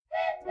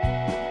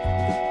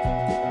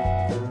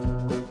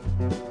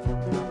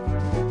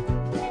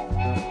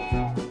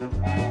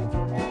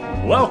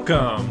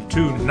Welcome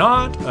to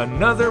Not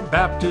Another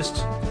Baptist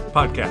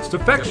Podcast,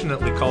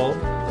 affectionately called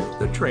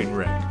The Train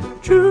Wreck.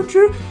 Choo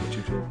choo.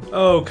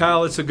 Oh,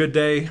 Kyle, it's a good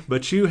day,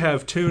 but you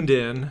have tuned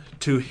in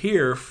to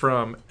hear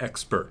from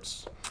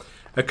experts.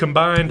 A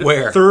combined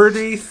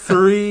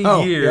 33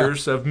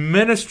 years of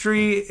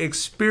ministry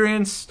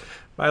experience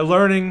by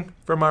learning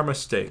from our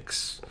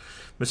mistakes.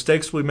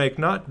 Mistakes we make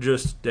not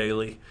just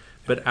daily,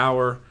 but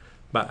hour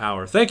by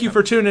hour. Thank you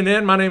for tuning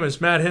in. My name is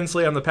Matt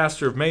Hensley. I'm the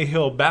pastor of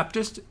Mayhill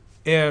Baptist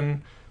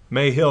in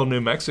Mayhill,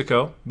 New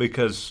Mexico,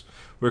 because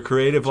we're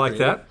creative like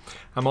that.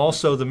 I'm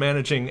also the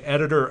managing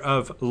editor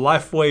of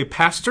Lifeway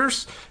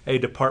Pastors, a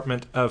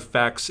department of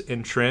facts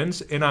and trends,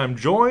 and I'm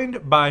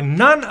joined by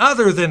none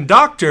other than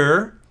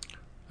Dr.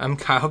 I'm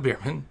Kyle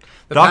Bierman.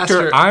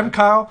 I'm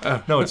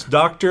Kyle? No, it's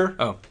Dr.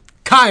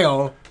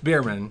 Kyle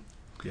Bierman.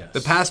 Yes.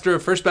 The pastor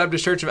of First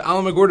Baptist Church of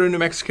Alamogordo, New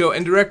Mexico,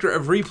 and director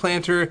of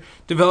Replanter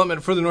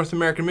Development for the North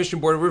American Mission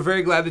Board. We're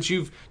very glad that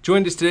you've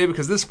joined us today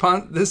because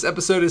this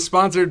episode is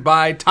sponsored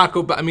by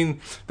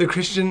the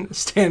Christian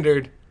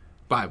Standard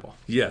Bible.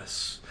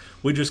 Yes.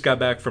 We just got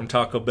back from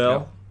Taco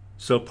Bell,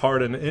 so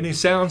pardon any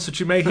sounds that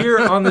you may hear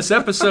on this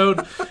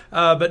episode.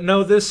 But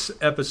no, this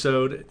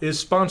episode is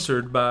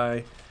sponsored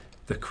by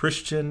the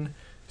Christian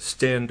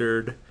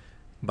Standard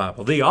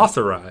Bible, the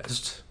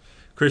authorized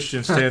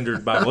Christian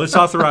Standard Bible. It's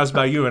authorized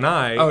by you and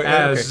I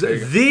as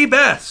the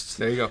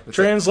best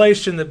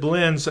translation that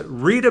blends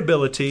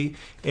readability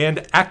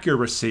and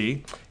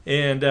accuracy.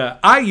 And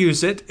I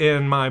use it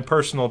in my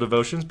personal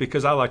devotions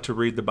because I like to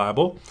read the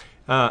Bible.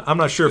 I'm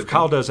not sure if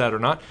Kyle does that or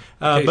not,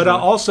 but I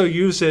also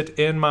use it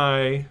in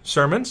my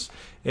sermons.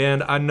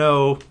 And I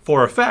know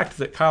for a fact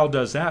that Kyle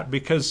does that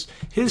because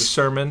his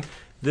sermon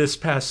this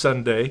past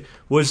Sunday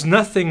was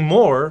nothing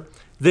more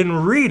than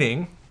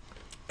reading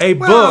a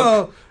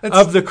book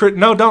of the...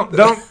 No.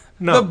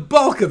 The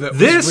bulk of it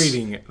was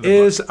reading the book.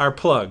 This is our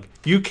plug.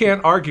 You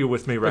can't argue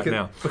with me right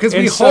now. Because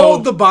we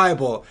hold the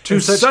Bible to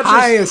such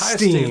high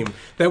esteem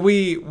that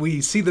we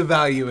see the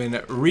value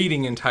in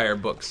reading entire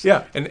books.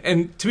 Yeah.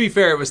 And to be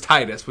fair, it was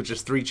Titus, which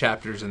is 3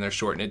 chapters and they're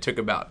short, and it took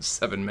about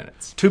 7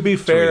 minutes. To be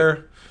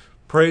fair,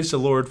 praise the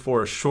Lord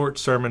for a short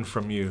sermon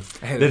from you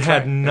that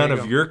had none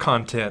of your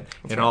content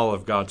and all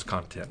of God's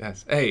content.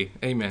 Yes. Hey,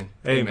 amen.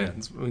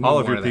 Amen. All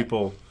of your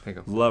people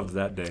loved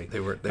that day.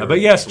 They were but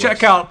yes,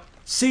 check out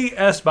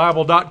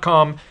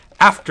csbible.com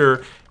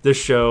after this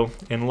show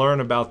and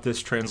learn about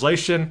this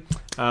translation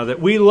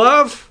that we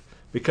love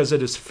because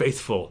it is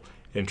faithful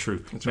and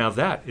true. Now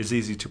that is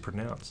easy to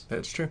pronounce.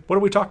 That's true. What are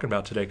we talking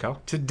about today,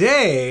 Kyle?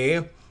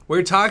 Today,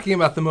 we're talking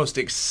about the most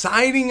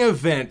exciting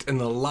event in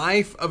the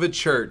life of a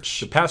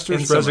church. The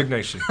pastor's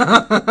resignation.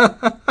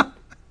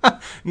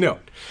 No.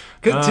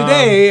 Because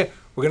today,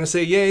 we're going to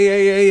say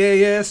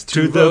yes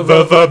to the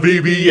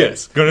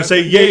VBS. Going to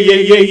say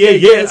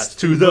yes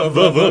to the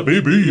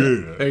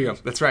VBS. There you go.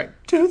 That's right.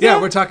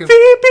 We're talking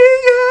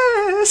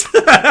VBS.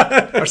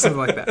 Or something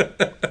like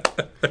that.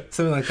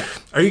 Something like that.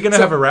 Are you going to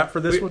have a rap for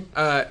this one?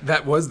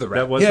 That was the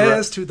rap.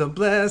 Yes to the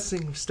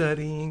blessing of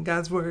studying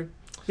God's Word.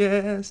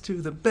 Yes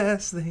to the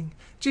best thing.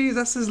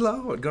 Jesus is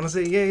Lord. Going to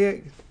say yeah.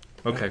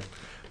 Okay.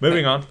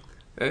 Moving on.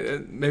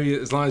 Maybe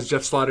as long as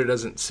Jeff Slaughter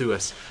doesn't sue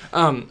us.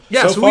 So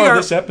far,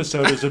 this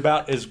episode is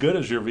about as good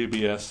as your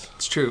VBS.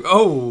 It's true.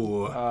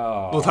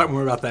 We'll talk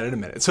more about that in a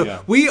minute.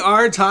 So we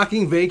are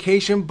talking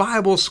Vacation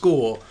Bible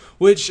School,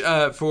 which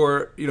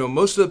for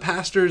most of the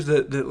pastors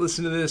that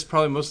listen to this,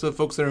 probably most of the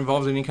folks that are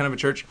involved in any kind of a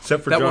church,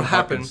 except for John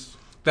Hopkins.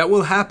 That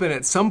will happen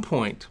at some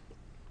point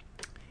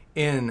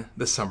in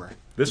the summer.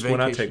 This is when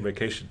I take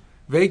vacation.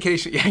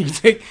 Vacation,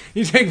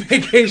 you take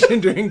vacation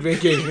during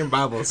Vacation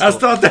Bible School. I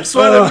thought that's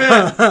what it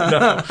meant.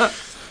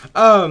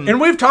 No. And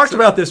we've talked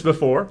about this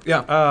before.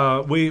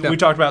 Yeah. We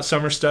talked about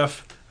summer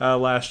stuff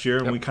last year,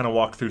 and we kind of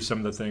walked through some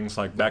of the things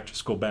like Back to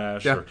School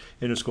Bash or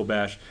Into School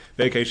Bash,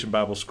 Vacation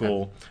Bible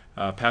School,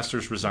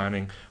 pastors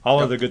resigning,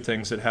 all of the good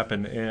things that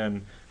happen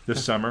in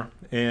this summer.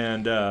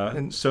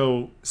 And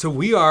so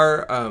we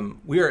are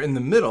in the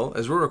middle,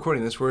 as we're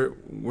recording this,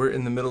 we're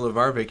in the middle of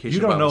our Vacation. You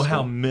don't Bible know School.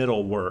 how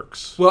middle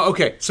works. Well,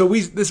 okay, so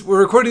we're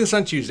recording this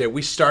on Tuesday.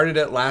 We started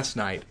it last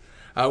night.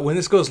 When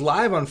this goes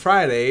live on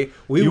Friday,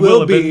 we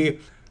will be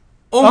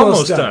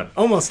almost done.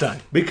 Almost done.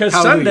 Because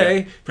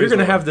Sunday, you're going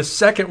to have the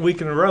second week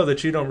in a row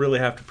that you don't really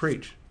have to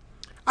preach.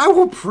 I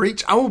will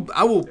preach. I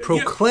will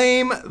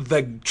proclaim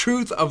the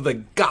truth of the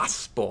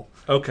gospel.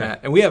 Okay.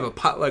 And we have a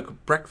potluck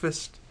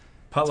breakfast.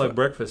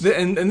 Breakfast.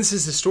 And this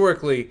has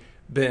historically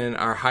been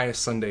our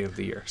highest Sunday of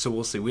the year. So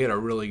we'll see. We had a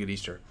really good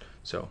Easter.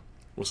 So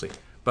we'll see.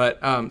 But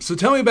so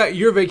tell me about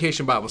your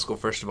Vacation Bible School,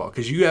 first of all,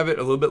 because you have it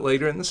a little bit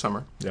later in the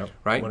summer. Yeah.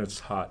 Right? When it's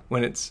hot.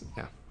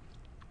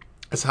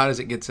 As hot as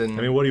it gets in.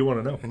 I mean, what do you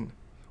want to know? And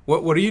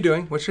what are you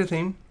doing? What's your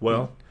theme?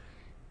 Well,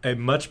 a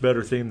much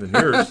better theme than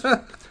yours.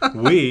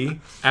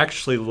 We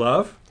actually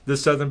love the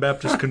Southern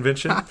Baptist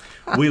Convention.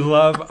 We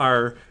love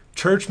our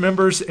church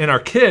members and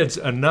our kids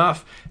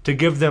enough to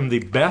give them the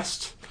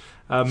best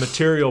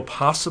material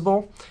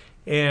possible.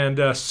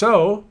 And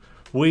so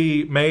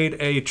we made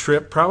a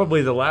trip,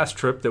 probably the last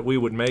trip that we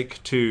would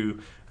make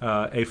to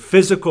a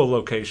physical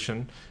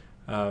location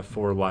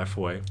for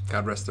Lifeway.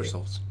 God rest their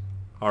souls.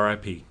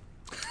 R.I.P.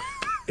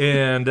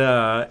 And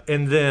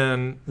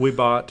then we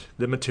bought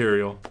the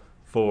material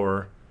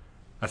for,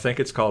 I think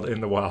it's called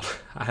In the Wild.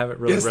 I haven't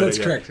really read that's it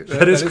yet. correct.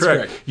 That is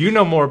correct. You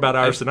know more about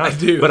ours than I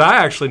do. But I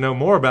actually know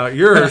more about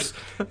yours.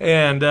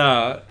 And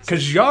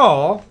because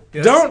y'all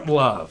don't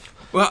love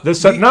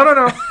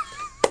no.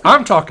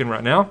 I'm talking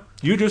right now.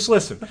 You just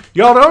listen.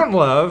 Y'all don't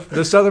love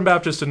the Southern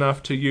Baptist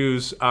enough to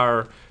use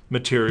our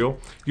material.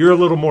 You're a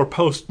little more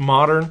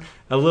postmodern,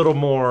 a little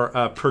more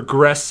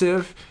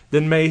progressive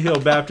than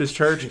Mayhill Baptist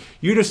Church.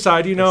 You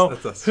decide, we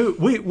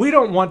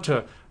don't want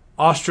to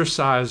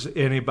ostracize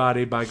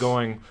anybody by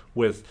going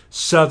with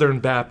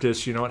Southern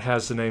Baptist. It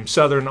has the name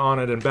Southern on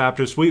it and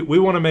Baptist. We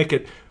want to make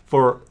it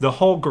for the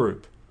whole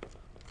group.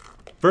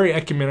 Very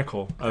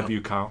ecumenical of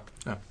you, Kyle.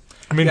 Yeah.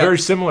 Very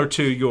similar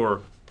to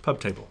your pub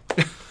table.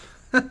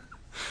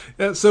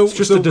 So it's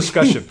just a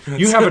discussion.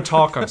 You have a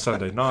talk on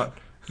Sunday, not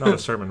a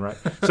sermon, right?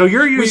 So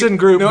you're using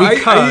group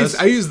because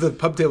I use the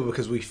pub table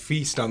because we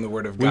feast on the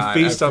Word of God.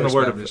 We feast on the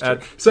Word of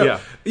God.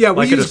 We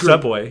like use at a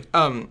Subway.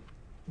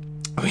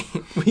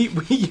 We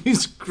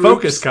use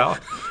Focus, Kyle.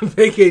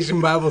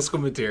 Vacation Bible School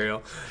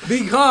material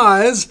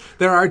because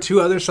there are two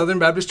other Southern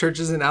Baptist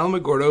churches in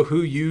Alamogordo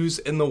who use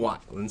In the Wild,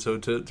 and so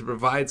to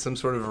provide some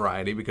sort of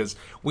variety, because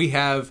we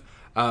have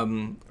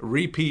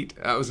repeat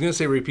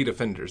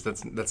offenders.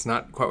 That's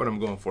not quite what I'm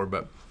going for,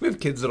 but we have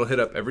kids that'll hit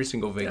up every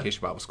single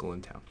Vacation Bible School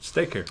in town.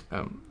 Stay care.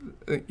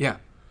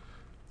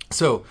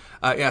 So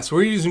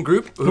we're using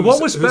group.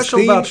 What was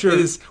special about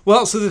your?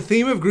 So the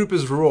theme of group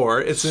is Roar.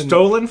 It's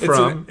stolen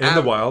from In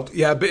the Wild.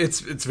 Yeah, but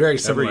it's very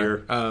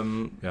similar.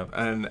 Every year.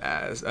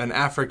 An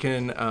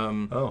African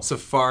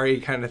safari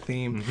kind of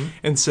theme,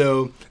 and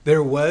so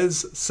there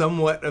was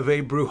somewhat of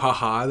a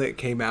brouhaha that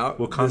came out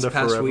Wakanda this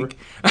past forever. week.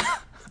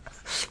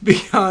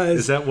 Because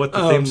is that what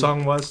the theme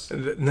song was?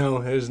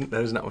 No, that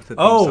is not what the theme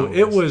song was. Oh,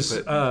 it was.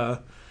 I'm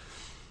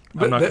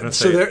not going to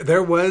say. So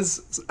there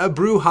was a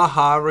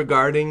brouhaha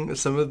regarding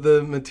some of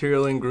the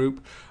material in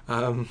group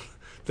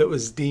that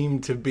was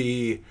deemed to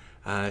be,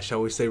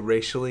 shall we say,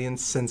 racially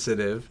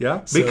insensitive.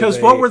 Yeah, because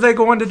what were they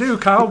going to do,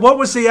 Kyle? What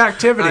was the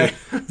activity?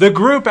 The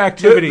group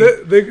activity.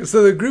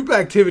 So the group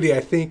activity, I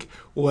think,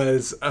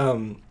 was.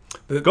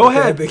 Go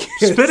ahead,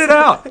 spit it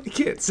out. I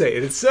can't say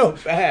it; it's so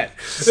bad.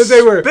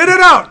 They were spit it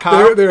out,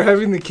 Kyle. They're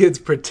having the kids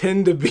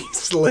pretend to be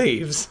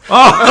slaves.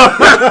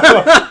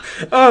 Oh,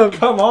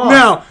 come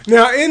on!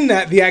 Now, in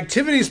that, the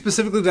activity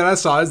specifically that I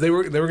saw is they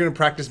were going to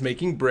practice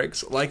making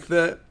bricks like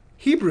the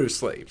Hebrew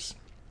slaves.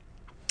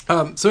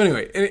 So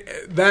anyway,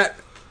 that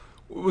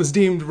was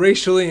deemed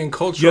racially and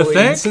culturally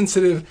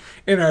insensitive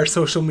in our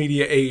social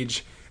media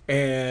age,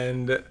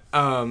 and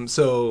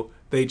so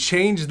they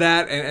changed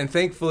that, and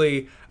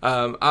thankfully.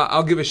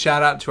 I'll give a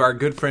shout out to our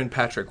good friend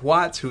Patrick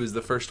Watts, who was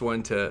the first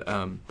one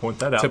to point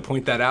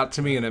that out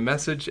to me in a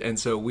message, and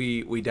so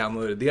we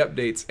downloaded the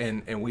updates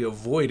and we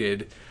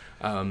avoided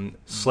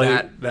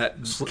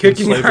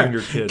kicking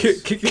your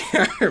kids, kicking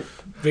our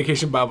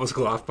Vacation Bible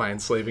School off by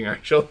enslaving our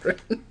children.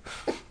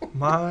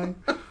 My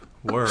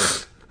word!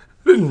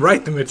 I didn't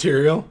write the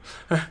material.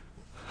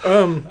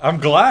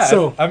 I'm glad.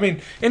 So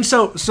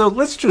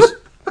let's just.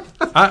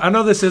 I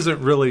know this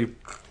isn't really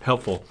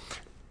helpful.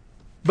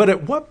 But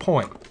at what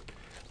point,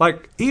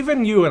 like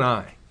even you and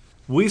I,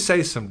 we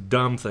say some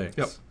dumb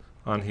things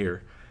on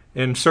here.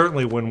 And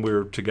certainly when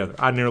we're together.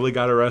 I nearly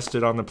got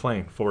arrested on the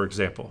plane, for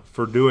example,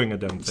 for doing a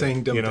dumb thing.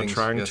 Saying dumb things.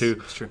 Trying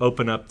to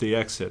open up the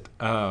exit.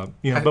 But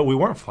we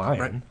weren't flying.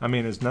 Right. I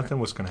mean, nothing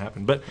was going to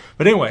happen. But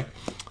anyway,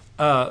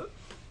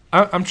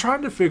 I'm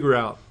trying to figure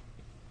out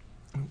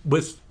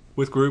with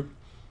group,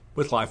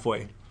 with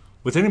Lifeway,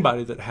 with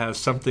anybody that has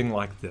something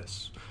like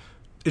this,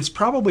 it's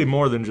probably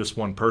more than just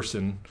one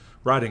person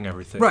writing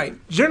everything. Right.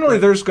 Generally,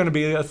 there's going to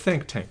be a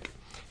think tank.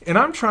 And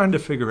I'm trying to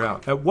figure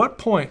out, at what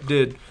point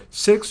did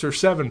 6 or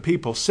 7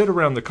 people sit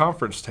around the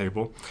conference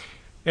table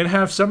and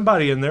have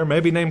somebody in there,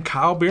 maybe named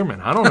Kyle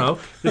Bierman, I don't know.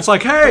 It's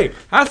like, hey,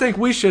 I think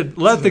we should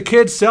let the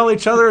kids sell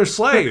each other as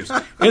slaves.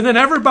 And then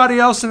everybody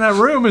else in that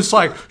room is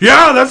like,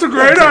 yeah, that's a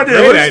great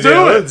idea.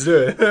 Let's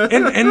do it.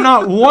 And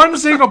not one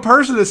single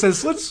person that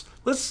says, let's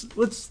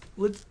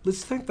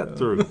think that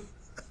through.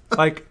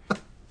 Like,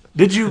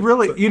 did you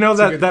really,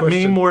 that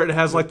meme where it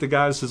has like the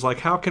guy says like,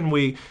 how can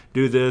we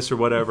do this or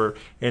whatever,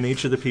 and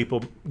each of the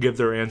people give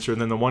their answer,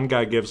 and then the one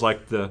guy gives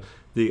like the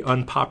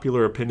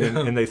unpopular opinion,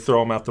 and they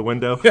throw them out the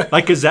window. Yeah.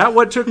 Like, is that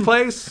what took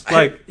place?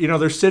 Like,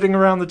 they're sitting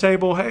around the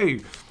table.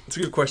 Hey, it's a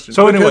good question.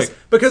 So anyway,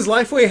 because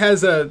Lifeway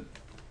has a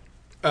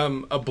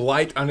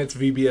blight on its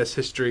VBS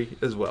history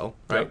as well,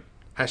 right? Yep.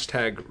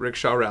 Hashtag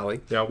Rickshaw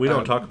Rally. Yeah, we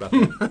don't talk about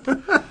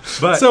that.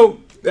 But so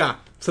yeah.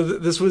 So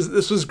this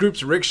was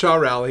group's Rickshaw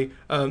Rally.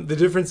 The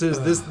difference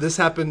is this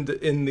happened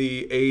in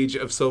the age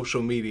of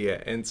social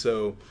media, and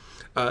so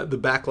the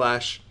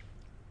backlash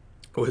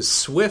was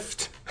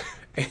swift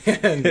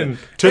and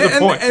to the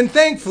point. And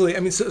thankfully, I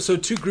mean, so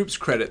to group's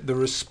credit, the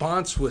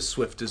response was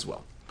swift as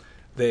well.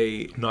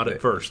 Not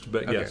at first,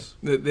 but okay. yes.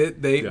 But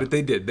they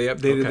did. They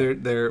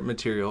updated their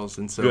materials,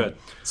 and so good.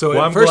 So well,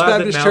 at I'm First glad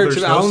Baptist that now Church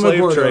there's of no slave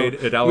Alamogordo, trade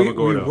at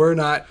Alamogordo. we were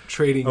not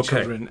trading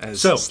children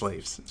as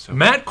slaves. So.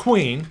 Matt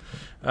Queen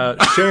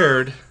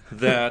shared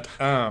that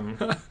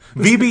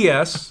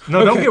VBS.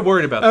 No, don't get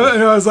worried about this.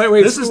 No, I was like,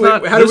 wait,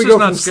 how do we go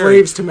from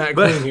slaves to Matt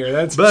Queen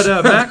here?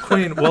 But Matt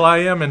Queen, well, I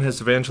am in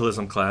his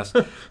evangelism class.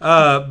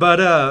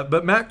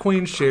 But Matt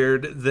Queen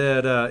shared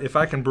that, if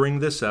I can bring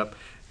this up,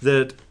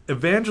 that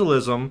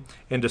evangelism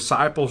and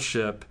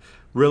discipleship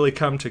really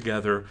come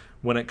together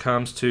when it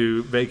comes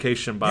to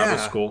Vacation Bible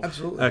School.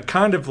 Absolutely.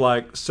 Kind of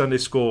like Sunday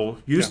school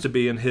used to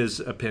be, in his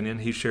opinion.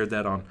 He shared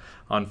that on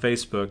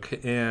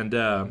Facebook,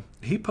 and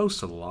he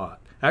posts a lot.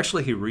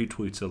 Actually, he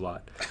retweets a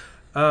lot.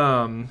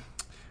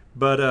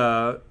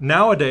 But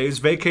nowadays,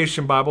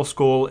 Vacation Bible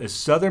School is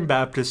Southern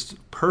Baptist's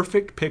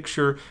perfect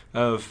picture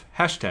of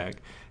hashtag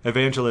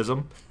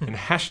evangelism and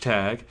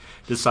hashtag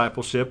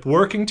discipleship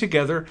working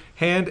together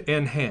hand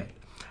in hand.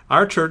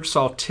 Our church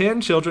saw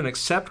 10 children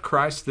accept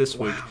Christ this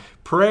week.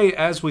 Pray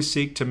as we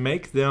seek to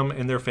make them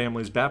and their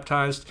families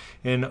baptized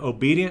in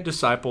obedient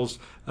disciples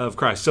of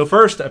Christ. So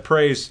first, a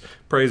praise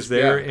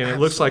there, and it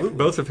looks like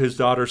both of his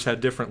daughters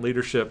had different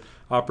leadership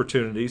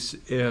opportunities.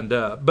 And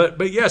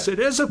but yes, it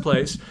is a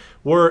place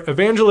where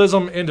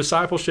evangelism and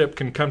discipleship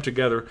can come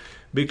together,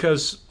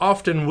 because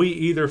often we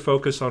either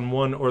focus on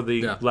one or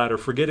the latter,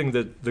 forgetting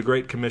that the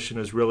Great Commission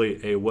is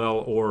really a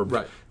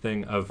well-orbed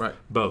thing of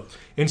both.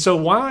 And so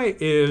why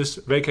is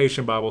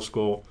Vacation Bible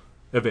School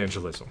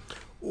evangelism?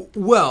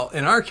 Well,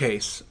 in our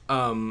case,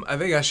 I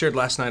think I shared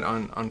last night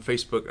on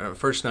Facebook,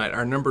 first night,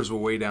 our numbers were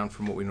way down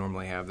from what we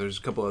normally have. There's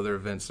a couple other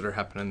events that are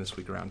happening this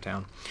week around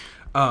town.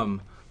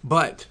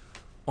 But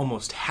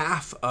almost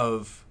half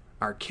of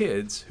our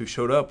kids who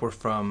showed up were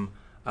from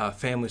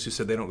families who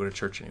said they don't go to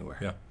church anywhere.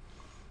 Yeah.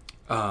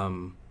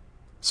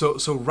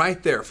 So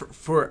right there,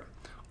 for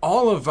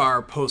all of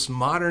our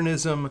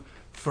postmodernism,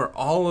 for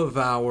all of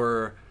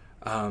our,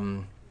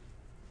 the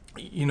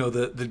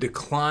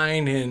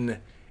decline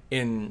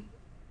in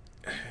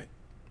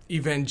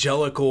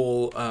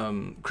evangelical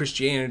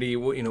Christianity,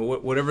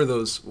 whatever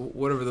those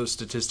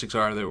statistics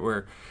are, that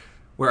where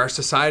our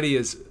society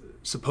is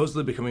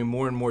supposedly becoming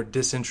more and more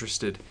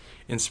disinterested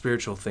in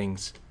spiritual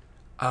things.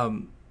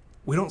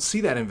 We don't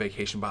see that in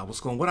Vacation Bible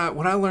School. And what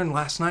I learned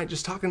last night,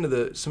 just talking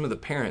to some of the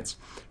parents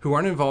who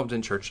aren't involved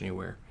in church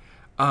anywhere,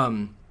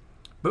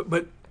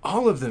 but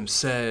all of them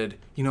said,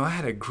 I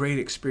had a great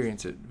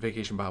experience at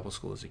Vacation Bible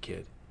School as a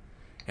kid,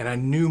 and I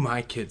knew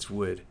my kids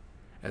would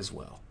as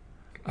well.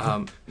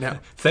 Now,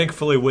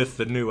 thankfully, with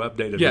the new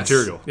updated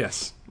material,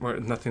 yes,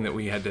 nothing that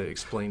we had to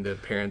explain to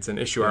parents and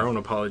issue our own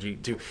apology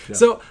to. Yeah.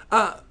 So,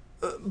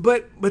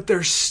 but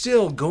they're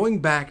still going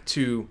back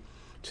to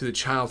the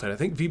childhood. I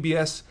think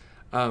VBS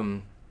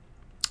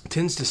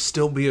tends to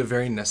still be a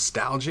very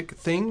nostalgic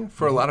thing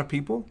for a lot of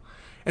people,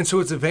 and so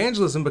it's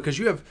evangelism, because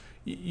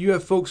you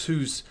have folks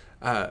who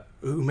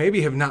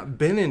maybe have not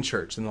been in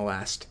church in the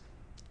last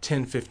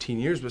 10, 15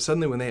 years, but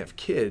suddenly when they have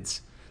kids,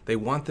 they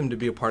want them to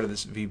be a part of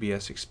this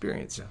VBS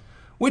experience. Yeah.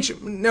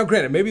 Which, now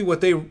granted, maybe what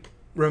they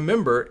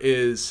remember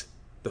is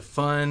the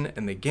fun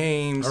and the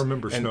games. I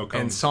remember snow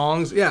cones. And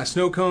songs. Yeah,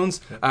 snow cones.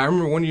 Yeah. I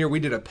remember one year we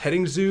did a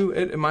petting zoo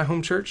at my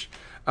home church.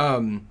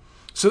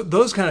 So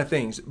those kind of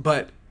things.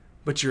 But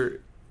you're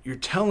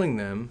telling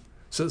them,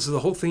 so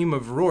the whole theme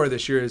of Roar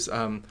this year is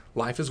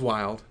life is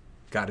wild,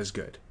 God is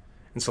good.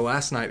 And so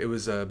last night it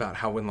was about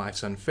how when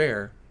life's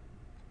unfair,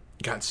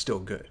 God's still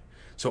good.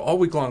 So all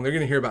week long, they're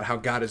going to hear about how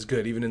God is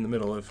good, even in the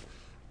middle of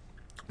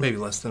maybe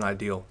less than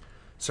ideal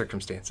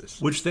circumstances.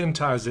 Which then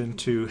ties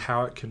into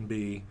how it can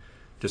be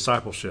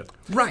discipleship.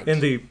 Right. And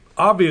the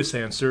obvious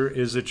answer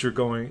is that you're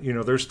going,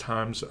 there's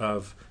times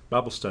of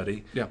Bible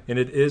study, and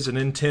it is an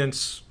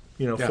intense,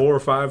 4 or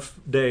 5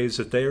 days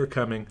that they are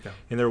coming,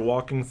 and they're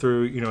walking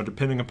through,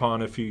 depending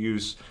upon if you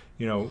use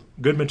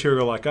good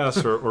material like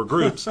us or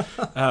groups,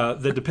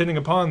 that depending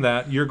upon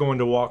that, you're going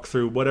to walk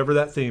through whatever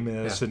that theme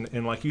is. Yeah.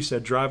 And like you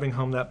said, driving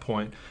home that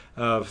point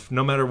of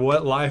no matter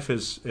what life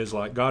is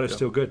like, God is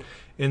still good.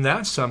 And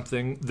that's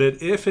something that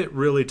if it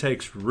really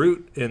takes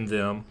root in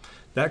them,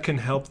 that can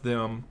help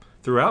them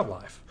throughout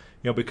life.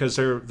 Because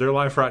their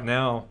life right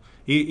now,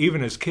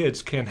 even as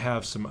kids, can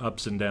have some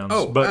ups and downs.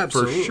 Oh, but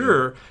absolutely. For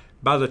sure,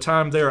 by the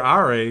time they're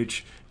our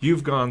age,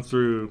 you've gone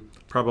through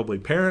probably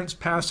parents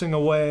passing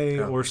away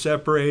or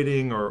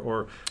separating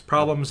or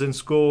problems in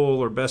school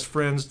or best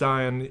friends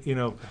dying,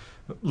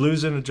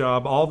 losing a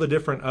job, all the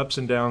different ups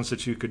and downs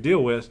that you could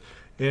deal with.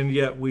 And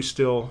yet we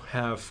still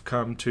have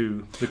come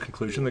to the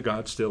conclusion that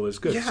God still is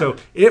good. Yeah. So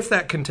if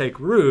that can take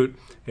root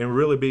and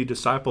really be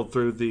discipled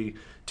through the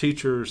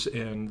teachers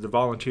and the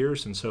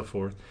volunteers and so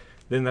forth,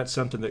 then that's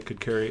something that could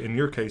carry, in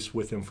your case,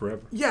 with him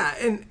forever. Yeah,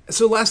 and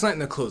so last night in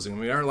the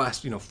closing, our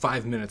last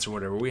 5 minutes or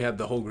whatever, we had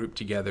the whole group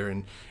together,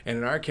 and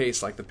in our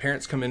case, like the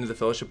parents come into the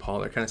fellowship hall,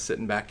 they're kind of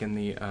sitting back in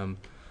the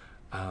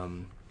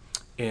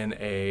in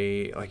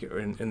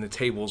the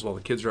tables while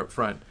the kids are up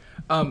front.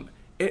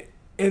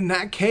 In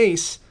that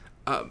case,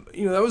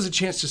 that was a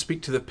chance to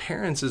speak to the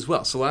parents as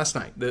well. So last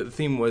night, the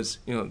theme was,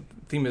 the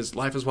theme is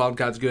Life is Wild,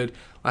 God's Good.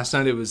 Last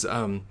night it was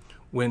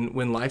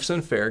when life's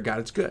unfair,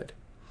 God is good.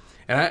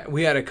 And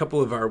we had a couple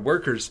of our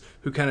workers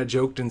who kind of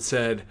joked and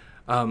said,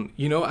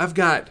 I've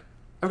got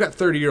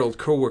 30-year-old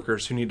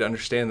coworkers who need to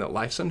understand that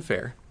life's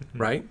unfair,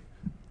 right?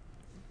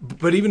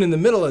 But even in the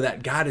middle of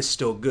that, God is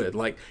still good.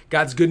 Like,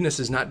 God's goodness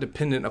is not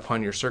dependent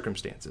upon your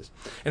circumstances.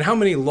 And how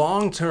many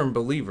long-term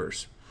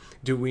believers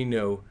do we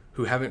know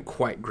who haven't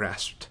quite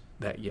grasped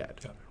that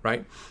yet,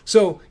 right?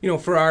 So,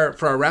 for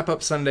our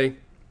wrap-up Sunday,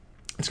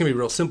 it's going to be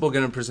real simple. We're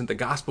going to present the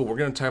gospel. We're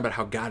going to talk about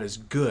how God is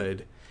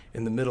good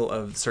in the middle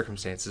of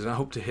circumstances. And I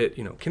hope to hit,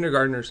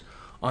 kindergartners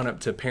on up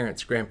to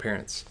parents,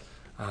 grandparents,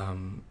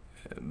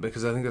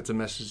 because I think that's a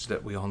message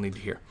that we all need to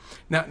hear.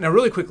 Now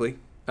really quickly,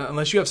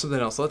 unless you have something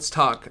else, let's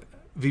talk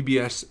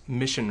VBS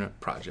mission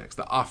projects,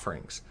 the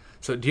offerings.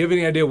 So do you have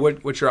any idea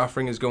what your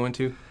offering is going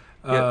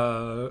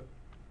to?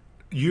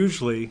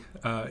 Usually,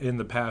 in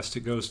the past,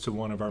 it goes to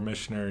one of our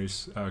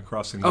missionaries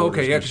crossing the Oh, borders.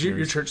 okay, yeah, because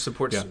your church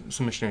supports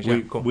some missionaries. We,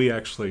 Yeah, cool. we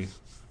actually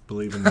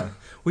believe in that.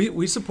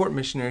 We support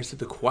missionaries through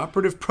the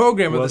cooperative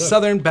program of the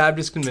Southern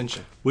Baptist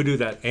Convention. We do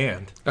that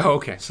and Oh,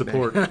 okay.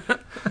 support. Okay.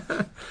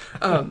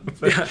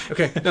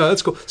 No,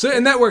 that's cool. So,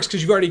 and that works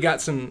because you've already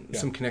got some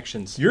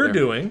connections. You're there.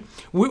 doing.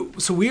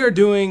 We are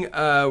doing.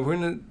 We're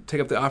going to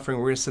take up the offering.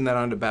 We're going to send that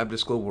on to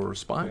Baptist Global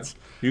Response.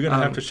 You're going to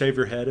have to shave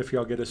your head if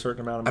y'all get a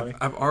certain amount of money.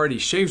 I've already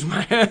shaved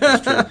my head.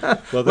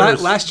 That's true. Well,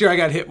 last year I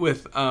got hit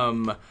with.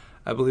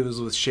 I believe it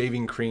was with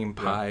shaving cream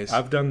pies.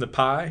 I've done the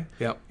pie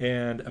Yep.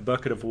 and a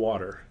bucket of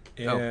water.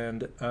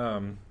 And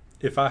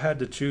if I had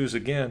to choose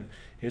again,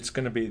 it's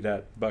going to be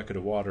that bucket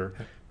of water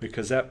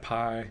because that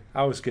pie,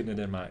 I was getting it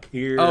in my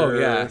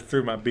ear,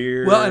 through my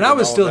beard. Well, and I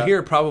was still that.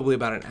 here probably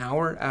about an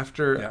hour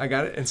after Yeah. I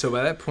got it. And so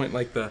by that point,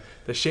 like the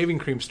shaving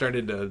cream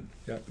started to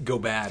go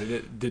bad and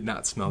it did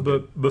not smell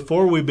good. But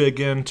before we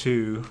begin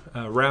to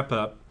wrap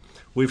up,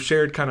 we've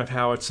shared kind of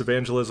how it's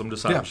evangelism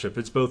discipleship.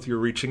 It's both you're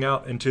reaching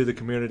out into the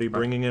community,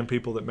 bringing in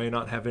people that may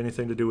not have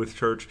anything to do with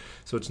church.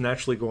 So it's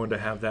naturally going to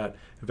have that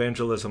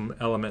evangelism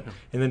element.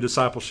 And then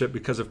discipleship,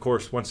 because of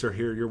course, once they're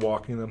here, you're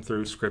walking them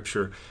through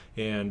Scripture.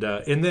 And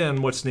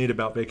then what's neat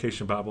about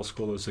Vacation Bible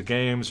School is the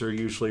games are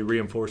usually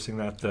reinforcing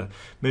that. The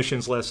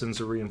missions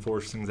lessons are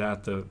reinforcing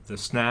that. The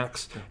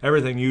snacks,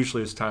 everything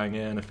usually is tying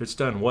in if it's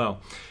done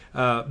well.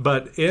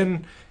 But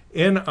in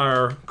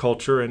our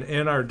culture and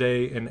in our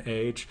day and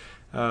age,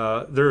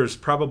 there's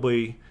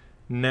probably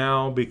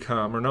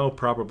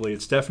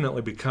it's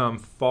definitely become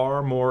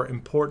far more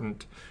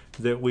important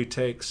that we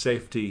take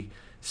safety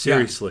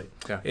seriously.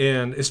 Yeah.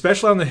 And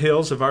especially on the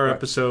heels of our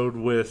episode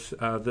with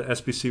the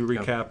SBC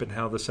recap and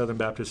how the Southern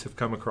Baptists have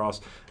come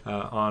across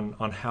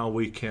on how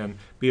we can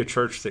be a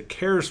church that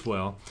cares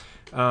well.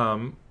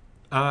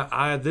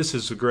 This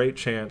is a great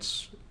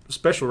chance,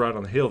 especially right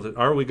on the hill, that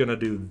are we going to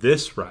do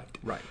this right?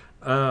 Right.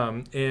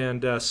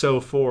 So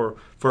for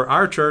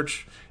our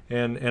church,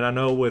 and I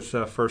know with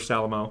First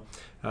Alamo,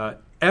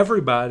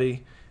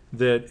 everybody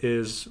that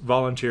is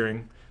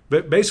volunteering,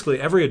 but basically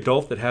every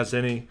adult that has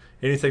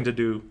anything to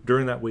do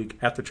during that week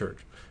at the church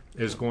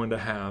is going to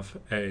have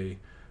a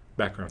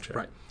background check.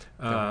 Right.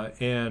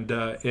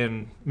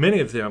 And many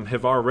of them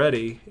have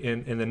already,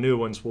 and the new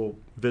ones will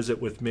visit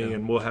with me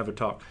and we'll have a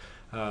talk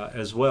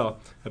as well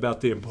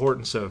about the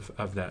importance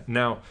of that.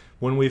 Now,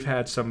 when we've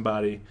had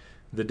somebody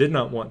that did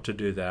not want to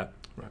do that,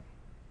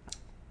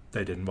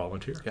 they didn't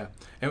volunteer. Yeah.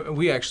 And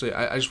we actually,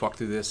 I just walked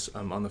through this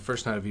on the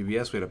first night of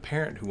VBS. We had a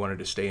parent who wanted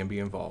to stay and be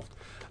involved.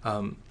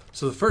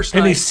 So the first night...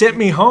 And he sent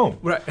me home.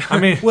 Right. I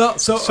mean, well,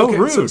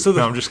 rude.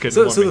 No, I'm just kidding.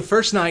 So the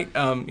first night, we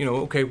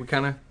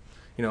kind of,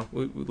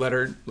 we let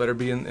her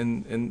be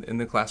in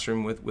the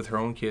classroom with her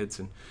own kids.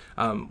 And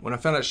when I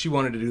found out she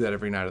wanted to do that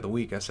every night of the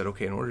week, I said,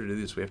 okay, in order to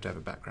do this, we have to have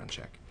a background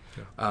check.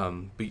 Yeah.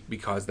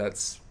 Because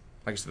that's,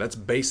 like I said, that's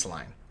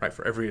baseline, right,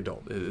 for every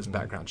adult is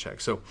background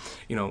check. So,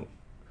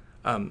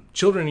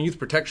 children and youth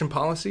protection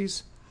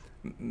policies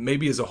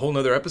maybe is a whole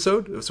nother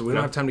episode, so we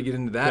don't have time to get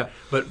into that. Yeah.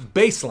 But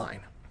baseline,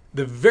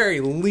 the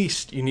very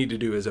least you need to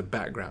do is a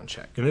background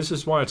check. And this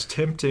is why it's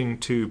tempting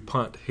to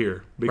punt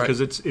here, because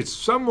it's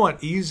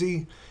somewhat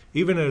easy,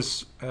 even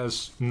as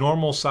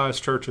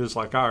normal-sized churches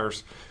like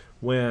ours,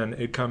 when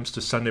it comes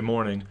to Sunday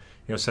morning,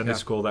 Sunday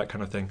school, that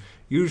kind of thing.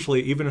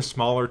 Usually, even a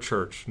smaller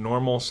church,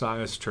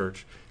 normal-sized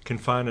church, can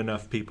find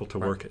enough people to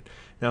work it.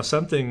 Now,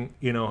 something,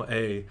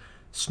 a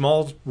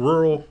small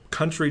rural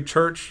country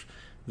church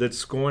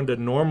that's going to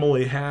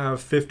normally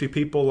have 50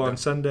 people on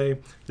Sunday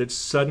that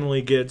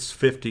suddenly gets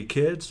 50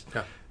 kids,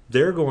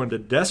 they're going to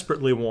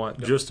desperately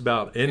want just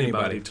about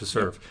anybody to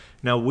serve.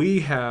 Now,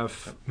 we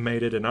have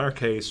made it in our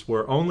case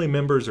where only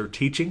members are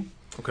teaching.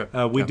 Okay.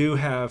 We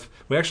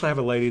actually have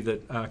a lady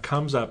that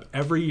comes up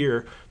every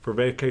year for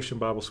Vacation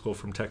Bible School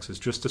from Texas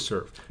just to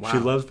serve. Wow. She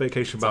loves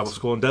Vacation Bible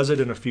School and does it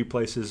in a few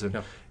places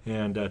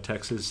in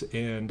Texas,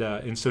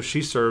 and so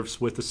she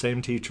serves with the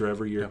same teacher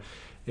every year.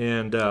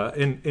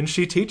 And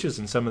she teaches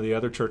in some of the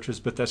other churches,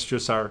 but that's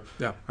just our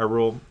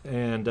rule.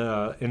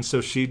 And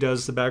so she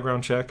does the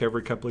background check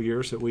every couple of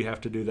years that we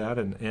have to do that,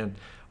 and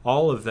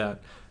all of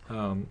that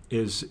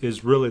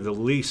is really the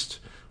least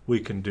we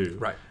can do.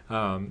 Right.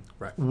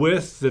 Right.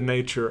 With the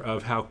nature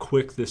of how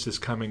quick this is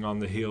coming on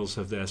the heels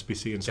of the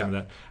SBC and some of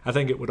that, I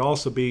think it would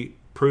also be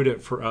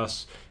prudent for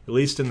us, at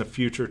least in the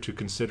future, to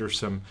consider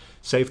some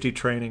safety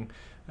training,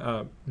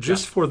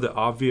 just for the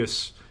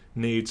obvious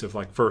needs of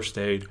like first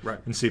aid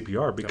and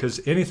CPR, because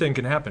anything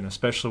can happen,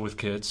 especially with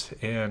kids.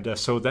 And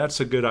so that's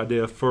a good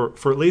idea for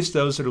at least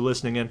those that are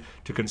listening in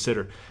to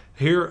consider.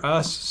 Hear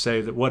us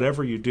say that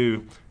whatever you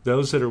do,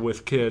 those that are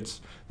with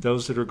kids,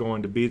 those that are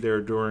going to be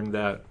there during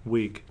that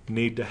week,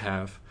 need to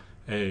have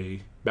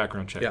a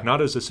background check. Yeah.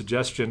 Not as a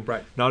suggestion,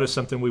 not as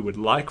something we would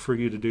like for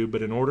you to do,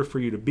 but in order for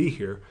you to be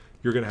here,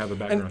 you're going to have a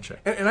background check.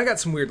 And I got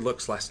some weird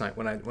looks last night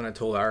when I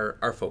told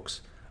our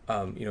folks,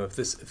 if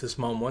this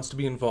mom wants to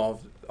be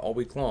involved all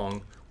week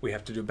long, we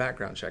have to do a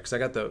background check. Because I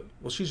got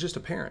she's just a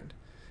parent.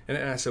 And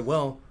I said,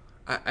 well,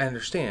 I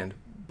understand,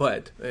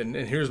 but, and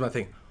here's my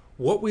thing.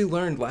 What we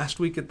learned last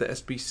week at the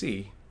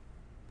SBC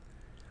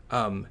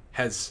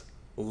has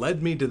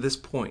led me to this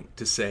point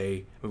to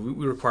say,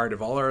 we required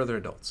of all our other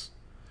adults.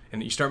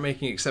 And you start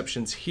making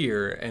exceptions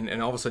here,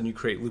 and all of a sudden you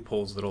create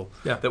loopholes that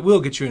will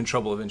get you in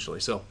trouble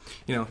eventually. So,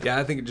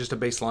 I think just a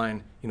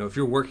baseline, if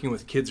you're working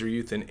with kids or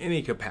youth in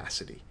any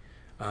capacity,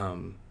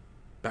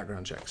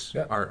 background checks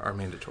are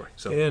mandatory.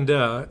 So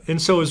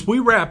and so as we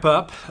wrap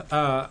up,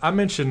 I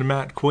mentioned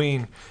Matt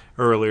Queen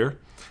earlier,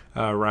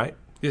 right?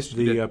 Yes,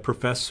 you did.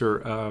 Professor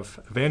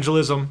of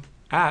evangelism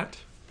at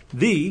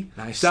the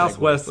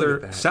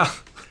Southwestern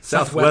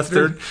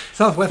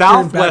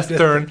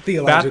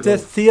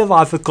Baptist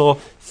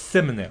Theological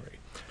Seminary.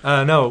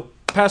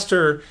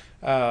 Pastor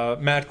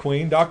Matt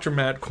Queen, Dr.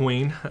 Matt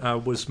Queen,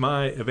 was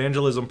my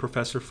evangelism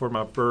professor for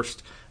my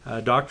first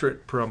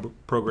doctorate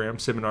program,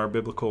 seminar,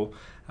 biblical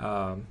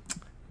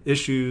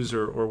issues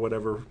or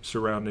whatever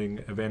surrounding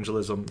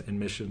evangelism and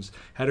missions.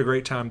 Had a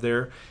great time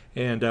there,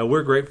 and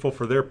we're grateful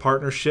for their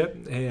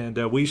partnership. And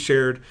we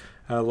shared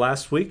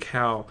last week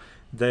how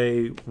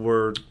they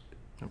were,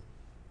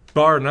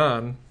 bar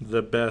none,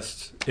 the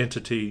best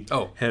entity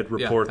head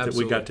report that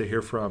we got to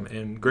hear from,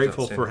 and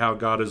grateful for how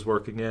God is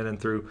working in and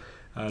through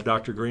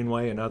Dr.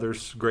 Greenway and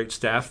others, great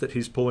staff that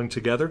he's pulling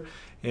together,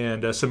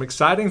 and some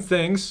exciting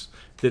things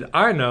that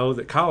I know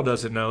that Kyle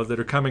doesn't know that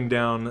are coming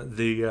down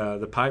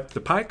the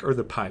pike or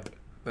the pipe.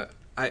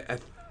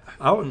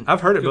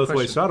 I've heard it both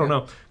ways, so I don't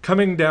know.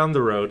 Coming down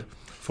the road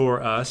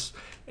for us,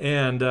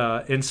 and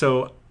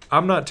so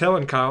I'm not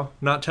telling Kyle,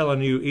 not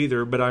telling you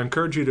either, but I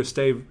encourage you to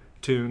stay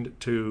tuned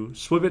to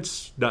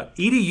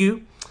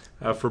swivets.edu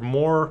for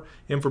more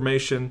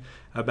information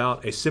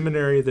about a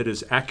seminary that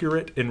is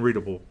accurate and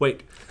readable.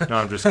 Wait, no,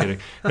 I'm just kidding.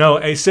 No,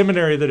 a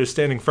seminary that is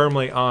standing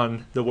firmly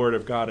on the Word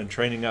of God and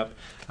training up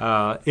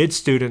its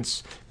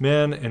students,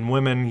 men and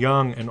women,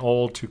 young and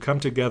old, to come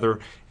together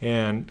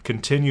and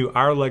continue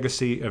our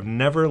legacy of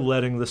never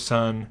letting the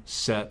sun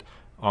set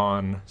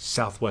on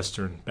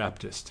Southwestern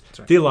Baptist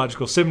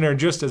Theological Seminary,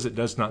 just as it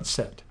does not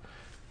set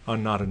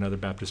on Not Another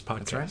Baptist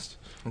Podcast.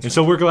 And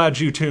so we're glad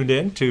you tuned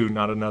in to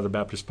Not Another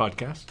Baptist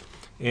Podcast,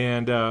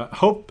 and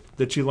hope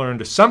that you learned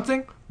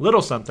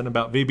little something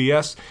about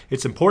VBS,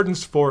 its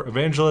importance for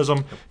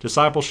evangelism,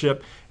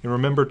 discipleship, and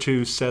remember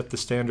to set the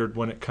standard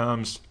when it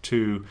comes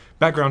to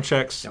background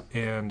checks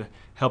and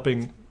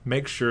helping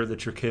make sure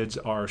that your kids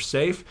are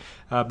safe.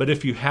 But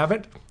if you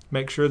haven't,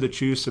 make sure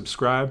that you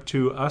subscribe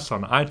to us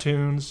on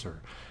iTunes or,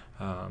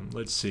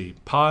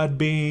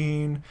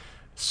 Podbean,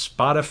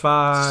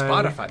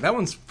 Spotify. That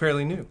one's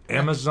fairly new.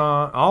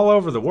 Amazon, all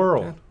over the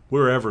world. Yeah.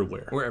 We're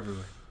everywhere.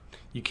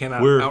 You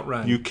cannot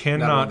outrun. You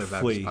cannot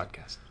flee.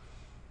 Podcast.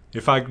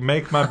 If I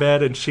make my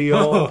bed in Sheol.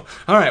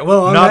 All right.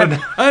 Well,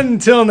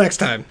 until next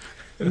time,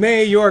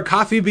 may your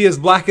coffee be as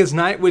black as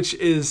night, which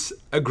is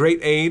a great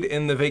aid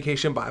in the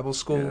Vacation Bible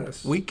School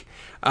week.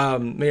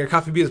 May your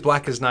coffee be as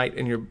black as night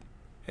in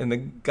the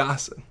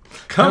gossip.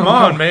 Come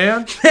on,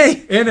 man.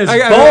 Hey, it is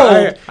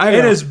bold.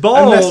 It is bold.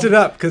 I messed it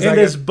up because it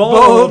is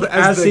bold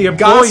as the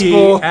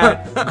employee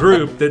at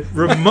Group that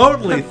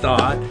remotely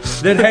thought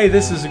that, hey,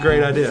 this is a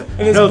great idea.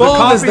 And as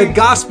bold as the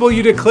gospel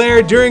you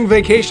declared during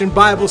Vacation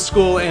Bible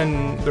School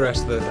and the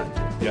rest of the time.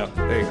 Yeah.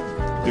 There you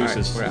go.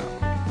 Deuces. All right, we're out.